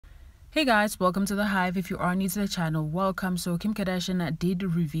Hey guys, welcome to the Hive. If you are new to the channel, welcome. So Kim Kardashian did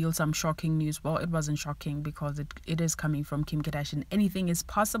reveal some shocking news. Well, it wasn't shocking because it is coming from Kim Kardashian. Anything is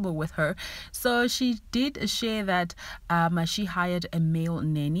possible with her. So she did share that she hired a male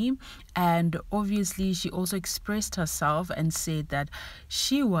nanny, and obviously she also expressed herself and said that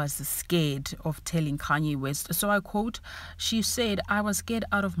she was scared of telling Kanye West. So I quote, she said, "I was scared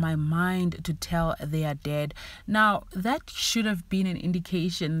out of my mind to tell their dad." Now that should have been an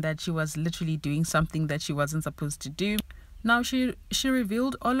indication that she was literally doing something that she wasn't supposed to do. Now she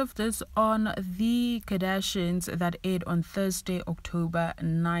revealed all of this on the Kardashians that aired on Thursday, October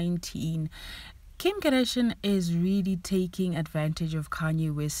 19. Kim Kardashian is really taking advantage of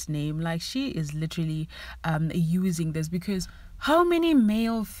Kanye West's name. Like, she is literally using this because how many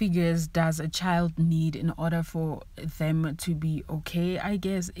male figures does a child need in order for them to be okay? I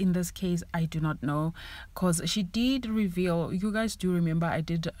guess in this case, I do not know, because she did reveal, you guys do remember I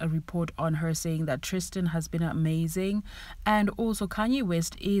did a report on her saying that Tristan has been amazing, and also Kanye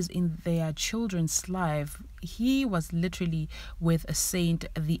West is in their children's life. He was literally with a saint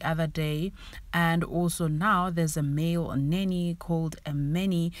the other day, and also now there's a male nanny called a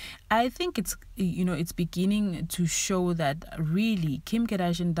Manny. I think it's beginning to show that really Kim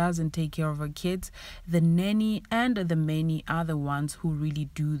Kardashian doesn't take care of her kids. The nanny and the Manny are the ones who really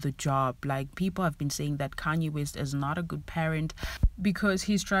do the job. Like, people have been saying that Kanye West is not a good parent because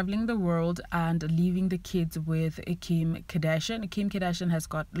he's traveling the world and leaving the kids with Kim Kardashian. Kim Kardashian has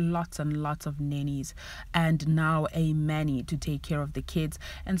got lots and lots of nannies and now a Manny to take care of the kids.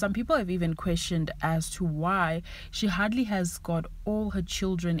 And some people have even questioned as to why she hardly has got all her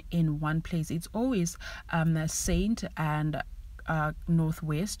children in one place. It's always Saint and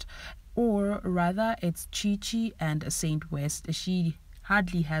Northwest, or rather it's Chi and Saint West. She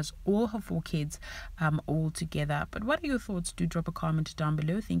hardly has all her 4 kids all together. But what are your thoughts? Do drop a comment down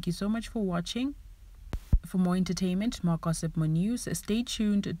below. Thank you so much for watching. For more entertainment, more gossip, more news, stay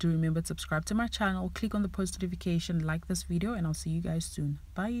tuned. Do remember to subscribe to my channel, click on the post notification, like this video, and I'll see you guys soon.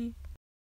 Bye.